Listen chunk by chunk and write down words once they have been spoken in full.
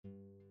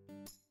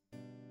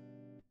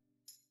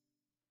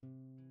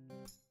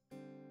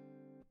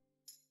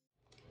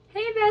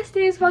Hey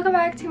besties, welcome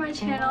back to my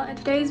channel, and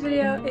today's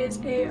video is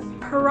a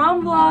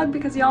prom vlog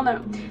because y'all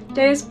know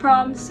today is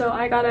prom, so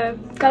I gotta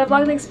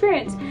vlog the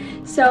experience.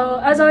 So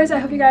as always, I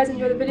hope you guys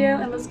enjoy the video,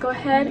 and let's go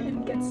ahead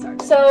and get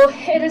started. So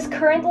it is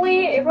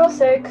currently April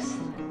 6th,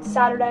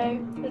 Saturday.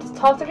 It's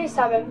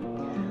 12:37,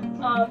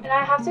 and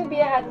I have to be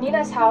at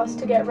Nina's house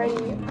to get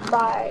ready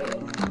by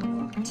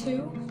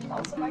 2.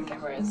 Also, my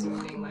camera is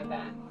moving, my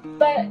bad.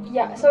 But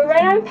yeah, so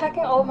right now I'm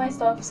packing all of my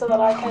stuff so that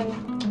I can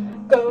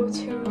go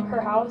to her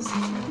house.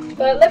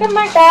 But look at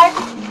my bag,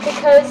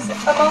 because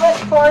a moment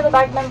for the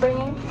bag that I'm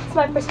bringing. It's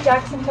my Percy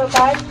Jackson tote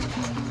bag.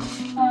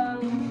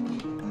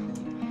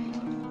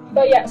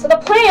 But yeah, so the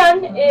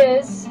plan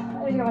is,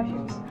 I need to get my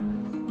shoes.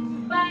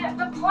 But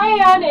the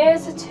plan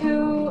is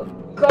to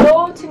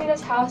go to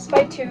Nina's house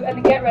by 2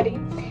 and get ready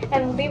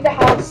and leave the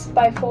house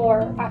by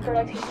 4 after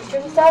like taking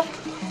pictures and stuff,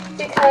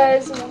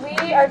 because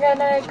we are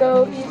gonna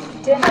go eat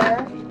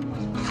dinner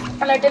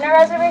and our dinner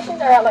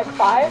reservations are at like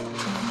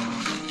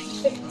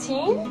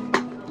 5:15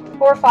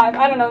 or 5.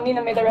 I don't know.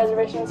 Nina made the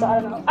reservation, so I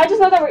don't know. I just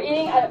know that we're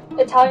eating at an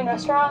Italian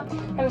restaurant.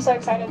 I'm so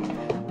excited.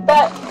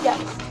 But yes,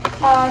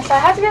 so I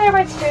have to get there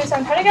by 2, so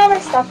I'm trying to get all my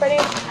stuff ready.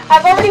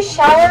 I've already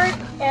showered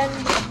and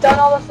done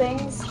all the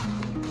things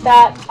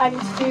that I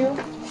need to do,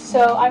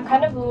 so I'm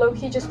kind of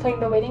low-key just playing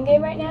the waiting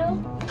game right now.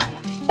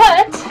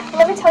 But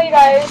let me tell you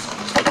guys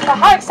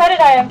how excited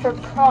I am for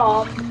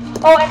prom.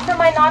 Oh, and for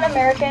my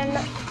non-American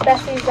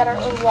besties that are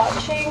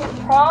watching,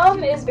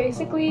 prom is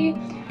basically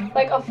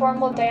like a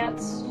formal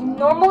dance,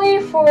 normally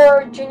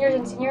for juniors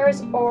and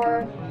seniors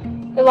or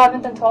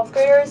 11th and 12th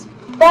graders,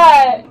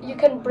 but you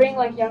can bring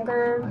like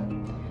younger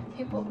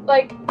people,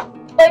 like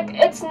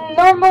it's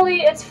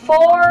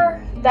for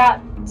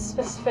that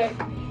specific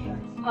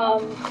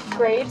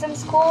grades in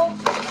school.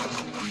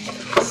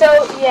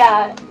 So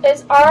yeah,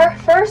 it's our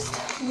first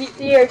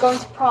year going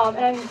to prom,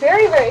 and I'm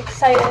very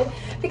excited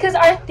because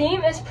our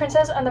theme is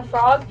Princess and the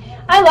Frog.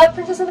 I love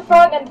Princess and the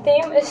Frog, and the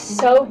theme is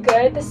so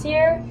good this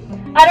year.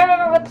 I don't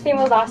remember what the theme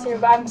was last year,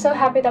 but I'm so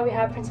happy that we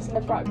have Princess and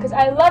the Frog because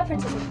I love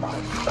Princess and the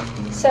Frog.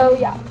 So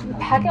yeah, I'm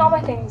packing all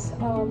my things.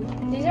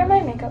 These are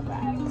my makeup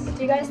bags.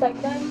 Do you guys like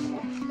them?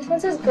 This one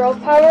says girl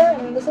power,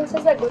 and this one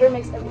says that glitter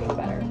makes everything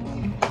better.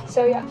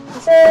 So yeah,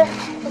 this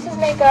is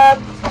makeup.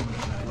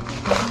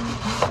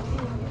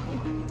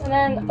 And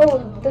then,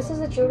 oh, this is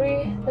the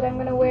jewelry that I'm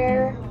gonna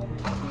wear.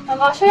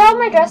 I'll show y'all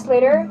my dress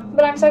later,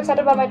 but I'm so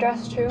excited about my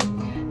dress too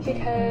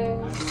because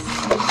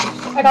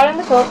I got it in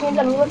the Philippines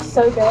and it looks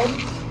so good.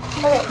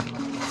 Okay,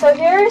 so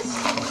here's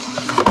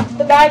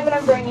the bag that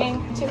I'm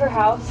bringing to her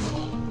house,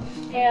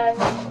 and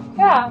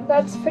yeah,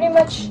 that's pretty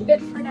much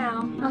it for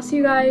now. I'll see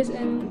you guys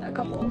in a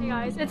couple. Hey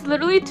guys, it's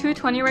literally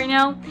 2:20 right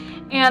now,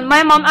 and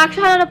my mom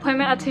actually had an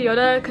appointment at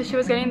Toyota because she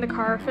was getting the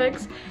car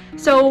fixed.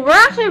 So we're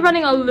actually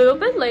running a little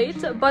bit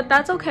late, but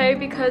that's okay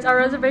because our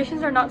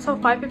reservations are not till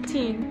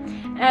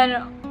 5:15,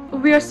 and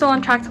we are still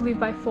on track to leave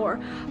by 4.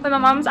 But my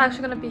mom's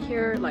actually gonna be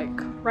here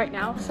like right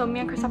now, so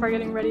me and Christoph are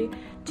getting ready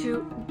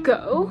to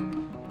go.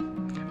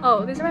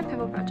 Oh, these are my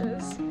pimple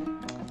patches.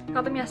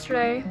 Got them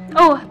yesterday.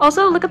 Oh,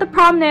 also look at the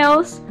prom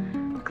nails.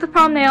 Look at the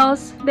prom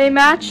nails. They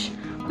match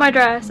my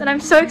dress, and I'm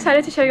so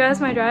excited to show you guys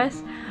my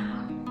dress.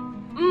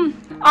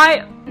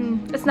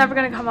 It's never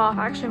gonna come off,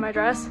 actually, my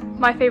dress.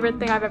 My favorite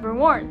thing I've ever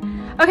worn.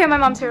 Okay, my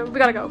mom's here. We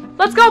gotta go.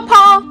 Let's go,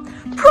 Paul!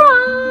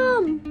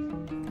 Prom!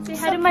 Say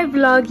hi to my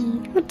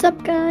vloggy. What's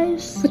up,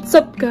 guys? What's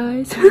up,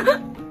 guys?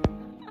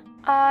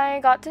 I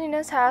got to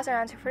Nina's house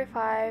around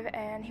 2:45,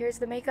 and here's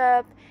the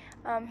makeup.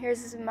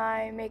 Here's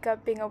my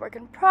makeup being a work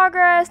in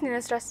progress.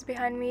 Nina's dress is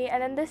behind me,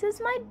 and then this is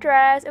my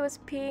dress. It was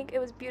pink. It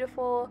was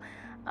beautiful.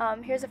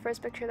 Here's the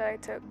first picture that I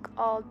took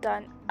all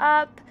done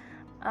up.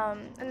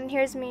 And then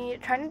here's me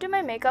trying to do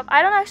my makeup.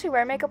 I don't actually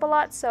wear makeup a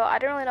lot, so I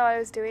didn't really know what I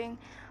was doing.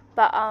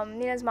 But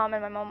Nina's mom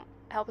and my mom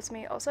helps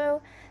me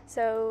also.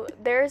 So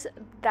there's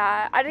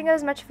that. I didn't get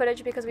as much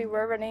footage because we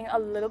were running a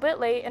little bit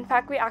late. In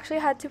fact, we actually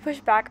had to push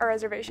back our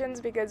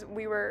reservations because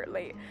we were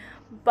late.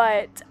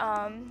 But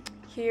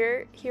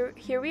here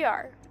we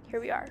are.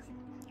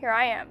 Here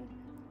I am.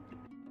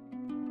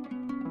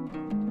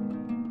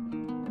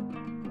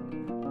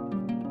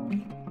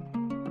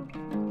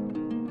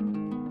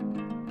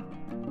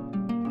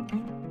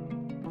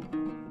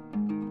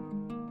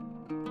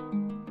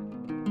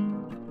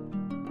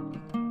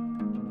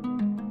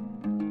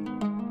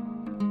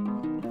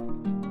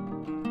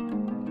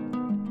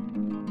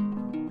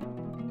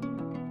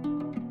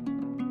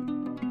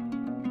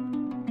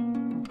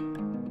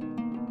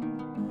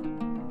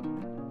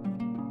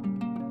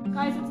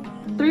 Guys, it's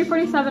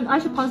 3:47. I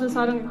should pause this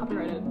so I don't get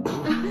copyrighted.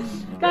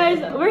 Guys,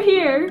 we're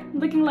here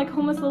looking like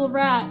homeless little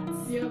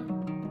rats. Yep.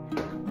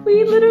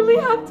 We literally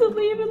have to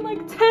leave in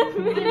like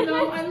 10 minutes. I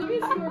know, I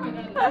literally 4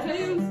 minutes. I said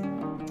it was...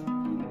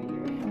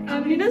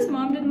 Nina's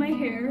mom did my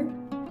hair.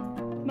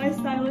 My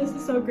stylist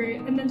is so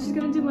great. And then she's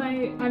gonna do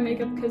my eye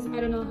makeup because I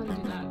don't know how to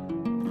do that.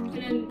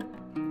 And then,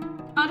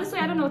 honestly,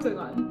 I don't know what's going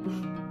on.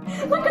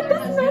 Look at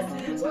this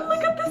mess!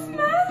 Look at this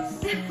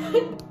mess!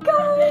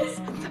 Guys!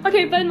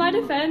 Okay, but in my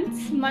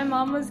defense, my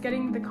mom was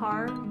getting the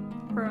car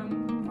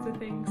from the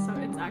everything, so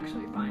it's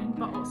actually fine.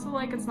 But also,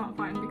 like, it's not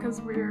fine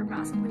because we're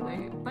massively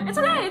late. But it's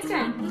okay, it's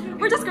okay.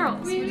 We're just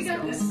girls. We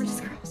got this. We're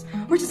just girls.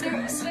 We're just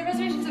girls. The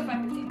reservation's at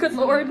 5:15. Good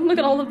lord, look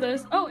at all of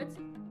this. Oh, it's...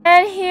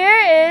 And here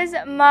is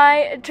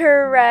my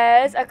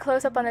dress, a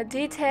close-up on the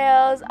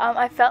details.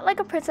 I felt like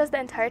a princess the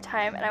entire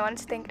time, and I wanted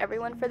to thank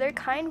everyone for their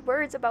kind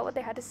words about what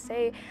they had to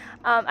say.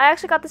 I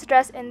actually got this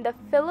dress in the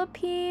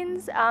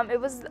Philippines.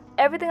 It was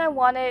everything I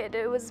wanted.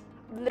 It was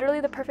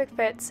literally the perfect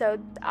fit, so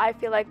I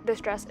feel like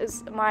this dress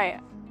is my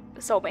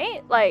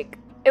soulmate. Like,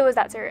 it was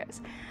that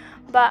serious.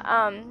 But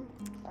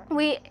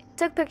we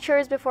took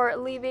pictures before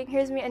leaving.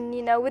 Here's me and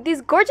Nina with these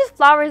gorgeous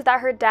flowers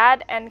that her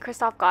dad and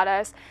Christoph got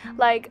us.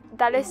 Like,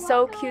 that is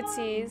so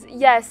cutesy.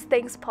 Yes,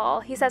 thanks, Paul.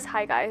 He says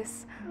hi,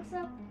 guys. What's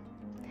up?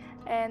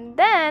 And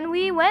then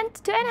we went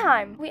to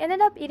Anaheim. We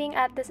ended up eating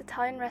at this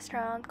Italian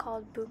restaurant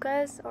called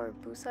Buca's or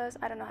Busas.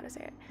 I don't know how to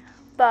say it.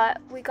 But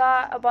we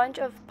got a bunch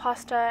of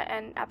pasta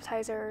and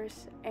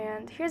appetizers.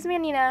 And here's me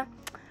and Nina.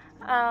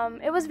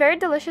 It was very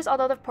delicious,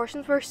 although the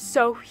portions were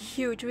so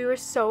huge. We were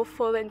so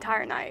full the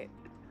entire night.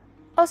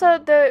 Also,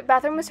 the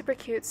bathroom was super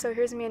cute, so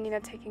here's me and Nina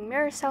taking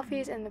mirror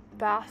selfies in the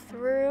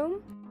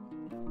bathroom.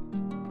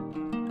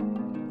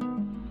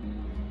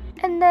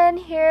 And then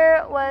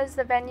here was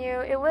the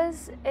venue.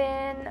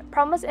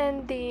 Prom was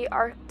in the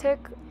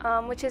Arctic,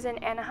 which is in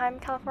Anaheim,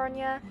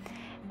 California.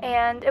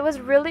 And it was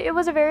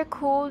a very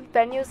cool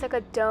venue. It's like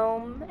a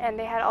dome, and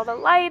they had all the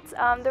lights.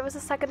 There was a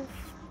second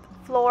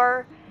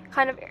floor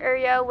kind of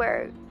area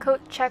where coat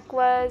check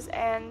was,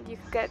 and you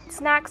could get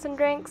snacks and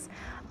drinks.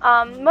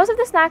 Most of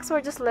the snacks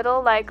were just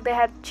little, like they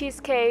had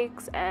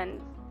cheesecakes and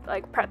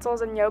like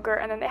pretzels and yogurt,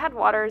 and then they had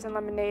waters and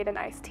lemonade and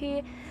iced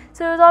tea.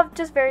 So it was all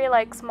just very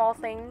like small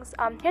things.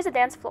 Here's a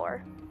dance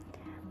floor.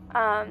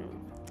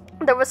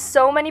 There was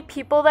so many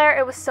people there.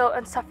 It was so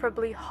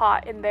insufferably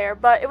hot in there,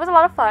 but it was a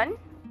lot of fun.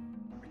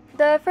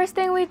 The first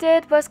thing we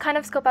did was kind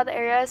of scope out the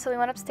area, so we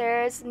went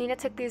upstairs. Nina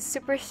took these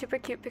super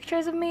cute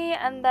pictures of me,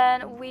 and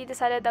then we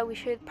decided that we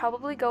should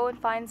probably go and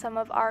find some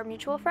of our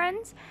mutual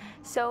friends.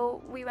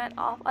 So we went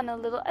off on a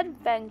little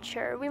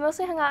adventure. We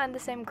mostly hung out in the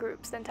same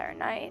groups the entire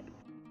night.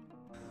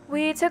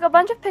 We took a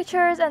bunch of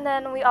pictures, and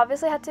then we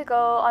obviously had to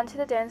go onto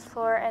the dance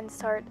floor and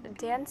start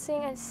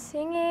dancing and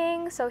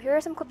singing. So here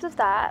are some clips of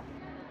that.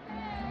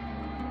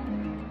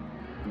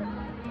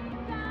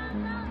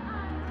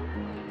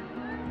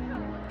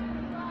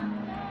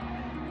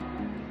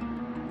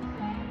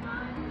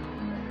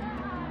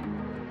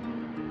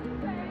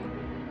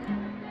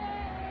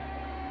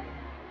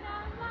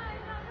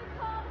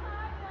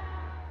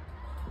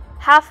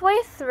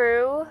 Halfway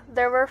through,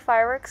 there were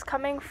fireworks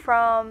coming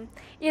from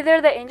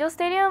either the Angel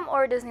Stadium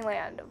or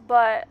Disneyland,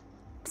 but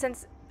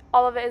since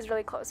all of it is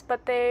really close.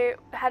 But they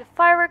had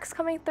fireworks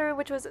coming through,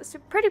 which was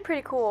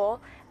pretty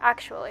cool,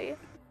 actually.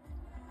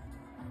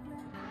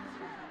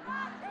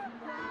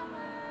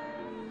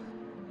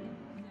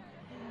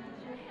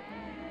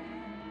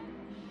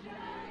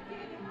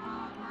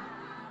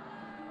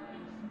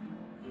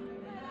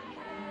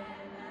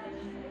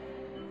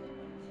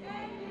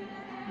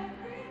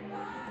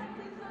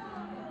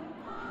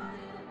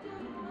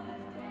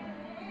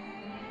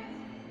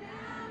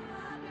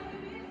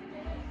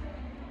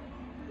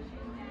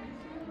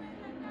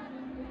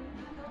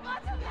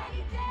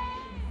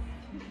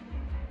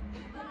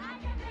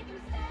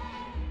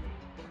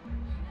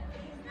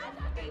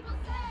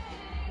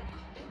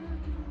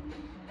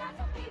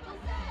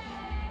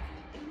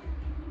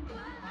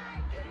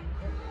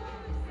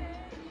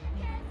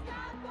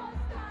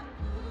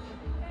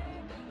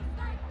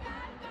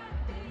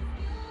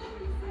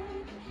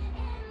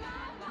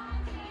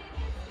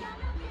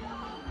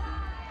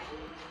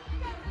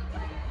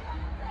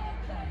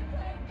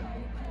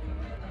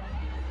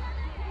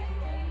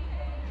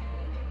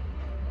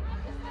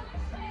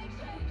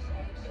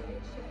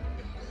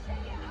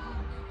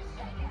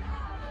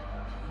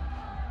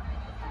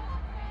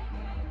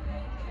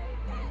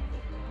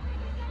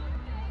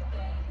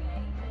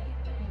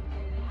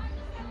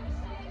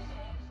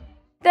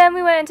 Then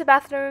we went into the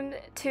bathroom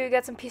to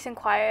get some peace and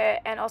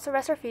quiet and also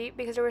rest our feet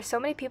because there were so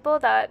many people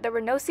that there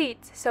were no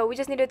seats, so we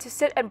just needed to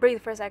sit and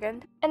breathe for a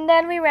second. And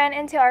then we ran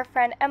into our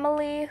friend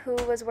Emily, who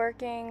was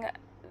working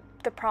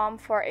the prom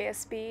for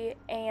ASB,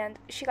 and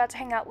she got to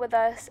hang out with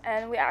us,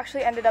 and we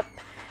actually ended up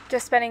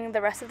just spending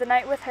the rest of the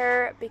night with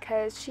her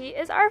because she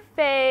is our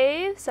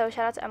fave. So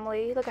shout out to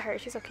Emily. Look at her,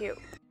 she's so cute.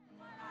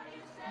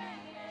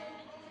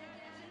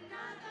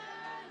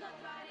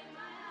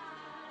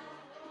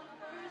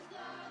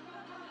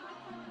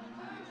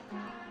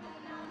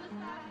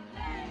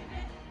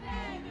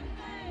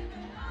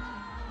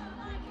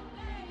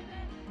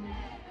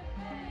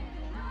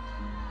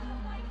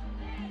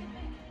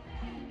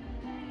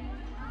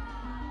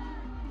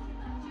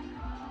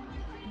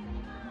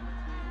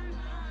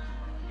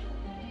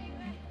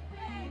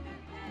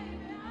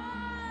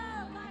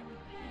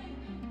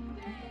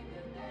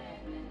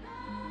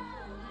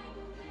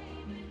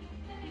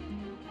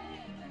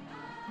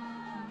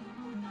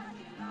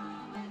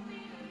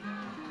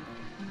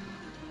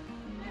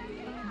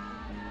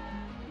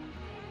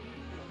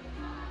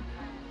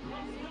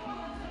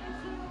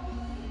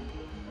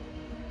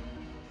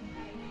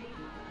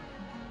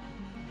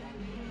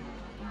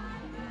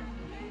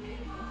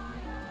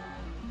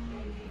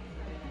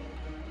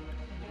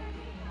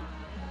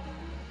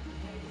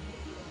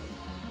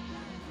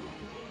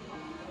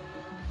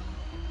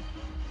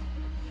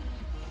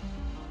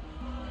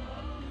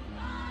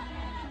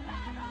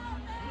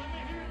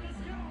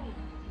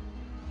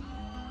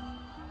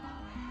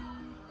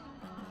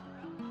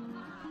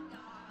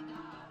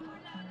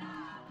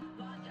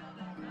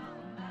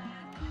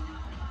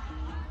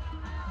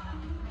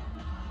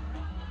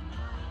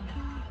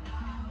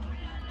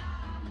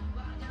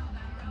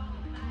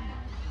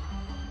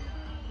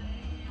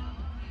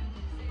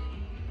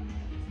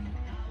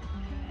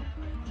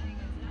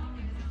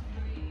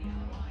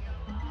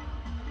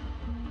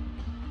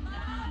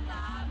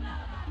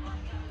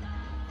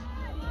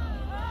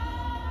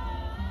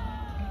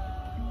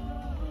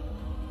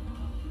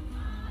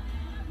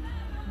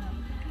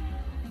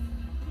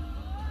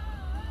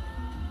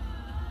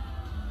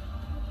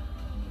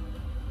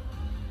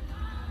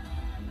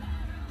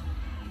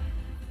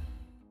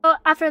 So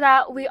after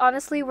that, we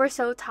honestly were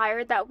so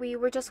tired that we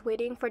were just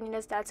waiting for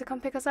Nina's dad to come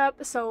pick us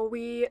up. So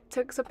we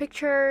took some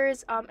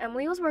pictures.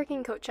 Emily was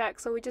working coat check,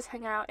 so we just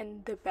hung out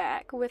in the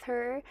back with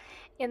her.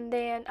 And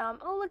then,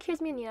 oh look, here's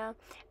me and Nina.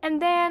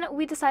 And then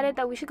we decided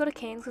that we should go to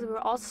Cane's because we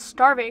were all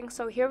starving.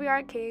 So here we are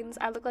at Cane's.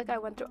 I look like I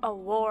went through a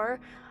war.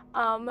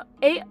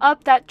 Ate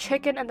up that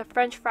chicken and the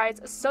french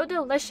fries, so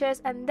delicious.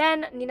 And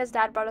then Nina's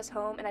dad brought us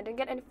home, and I didn't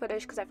get any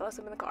footage because I fell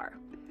asleep in the car.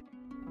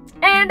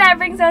 And that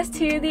brings us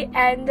to the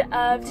end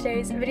of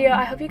today's video.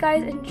 I hope you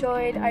guys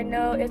enjoyed. I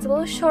know it's a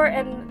little short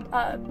and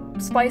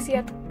spicy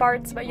at the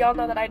parts, but y'all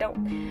know that I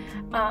don't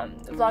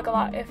vlog a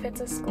lot if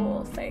it's a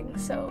school thing,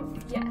 so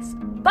yes.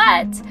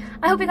 But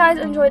I hope you guys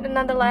enjoyed it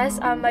nonetheless.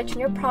 My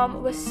junior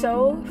prom was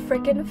so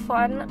freaking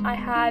fun. I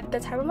had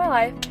the time of my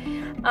life,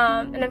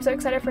 and I'm so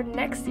excited for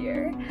next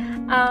year.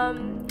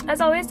 As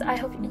always, I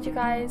hope you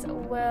guys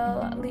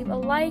will leave a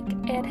like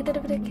and hit the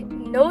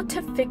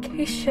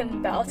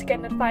notification bell to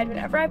get notified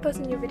whenever I post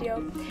a new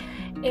video.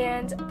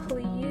 And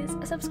please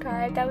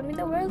subscribe. That would mean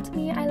the world to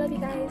me. I love you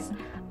guys.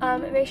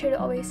 Make sure to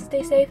always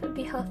stay safe,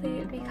 be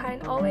healthy, be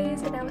kind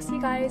always, and I will see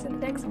you guys in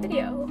the next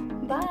video.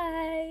 Bye!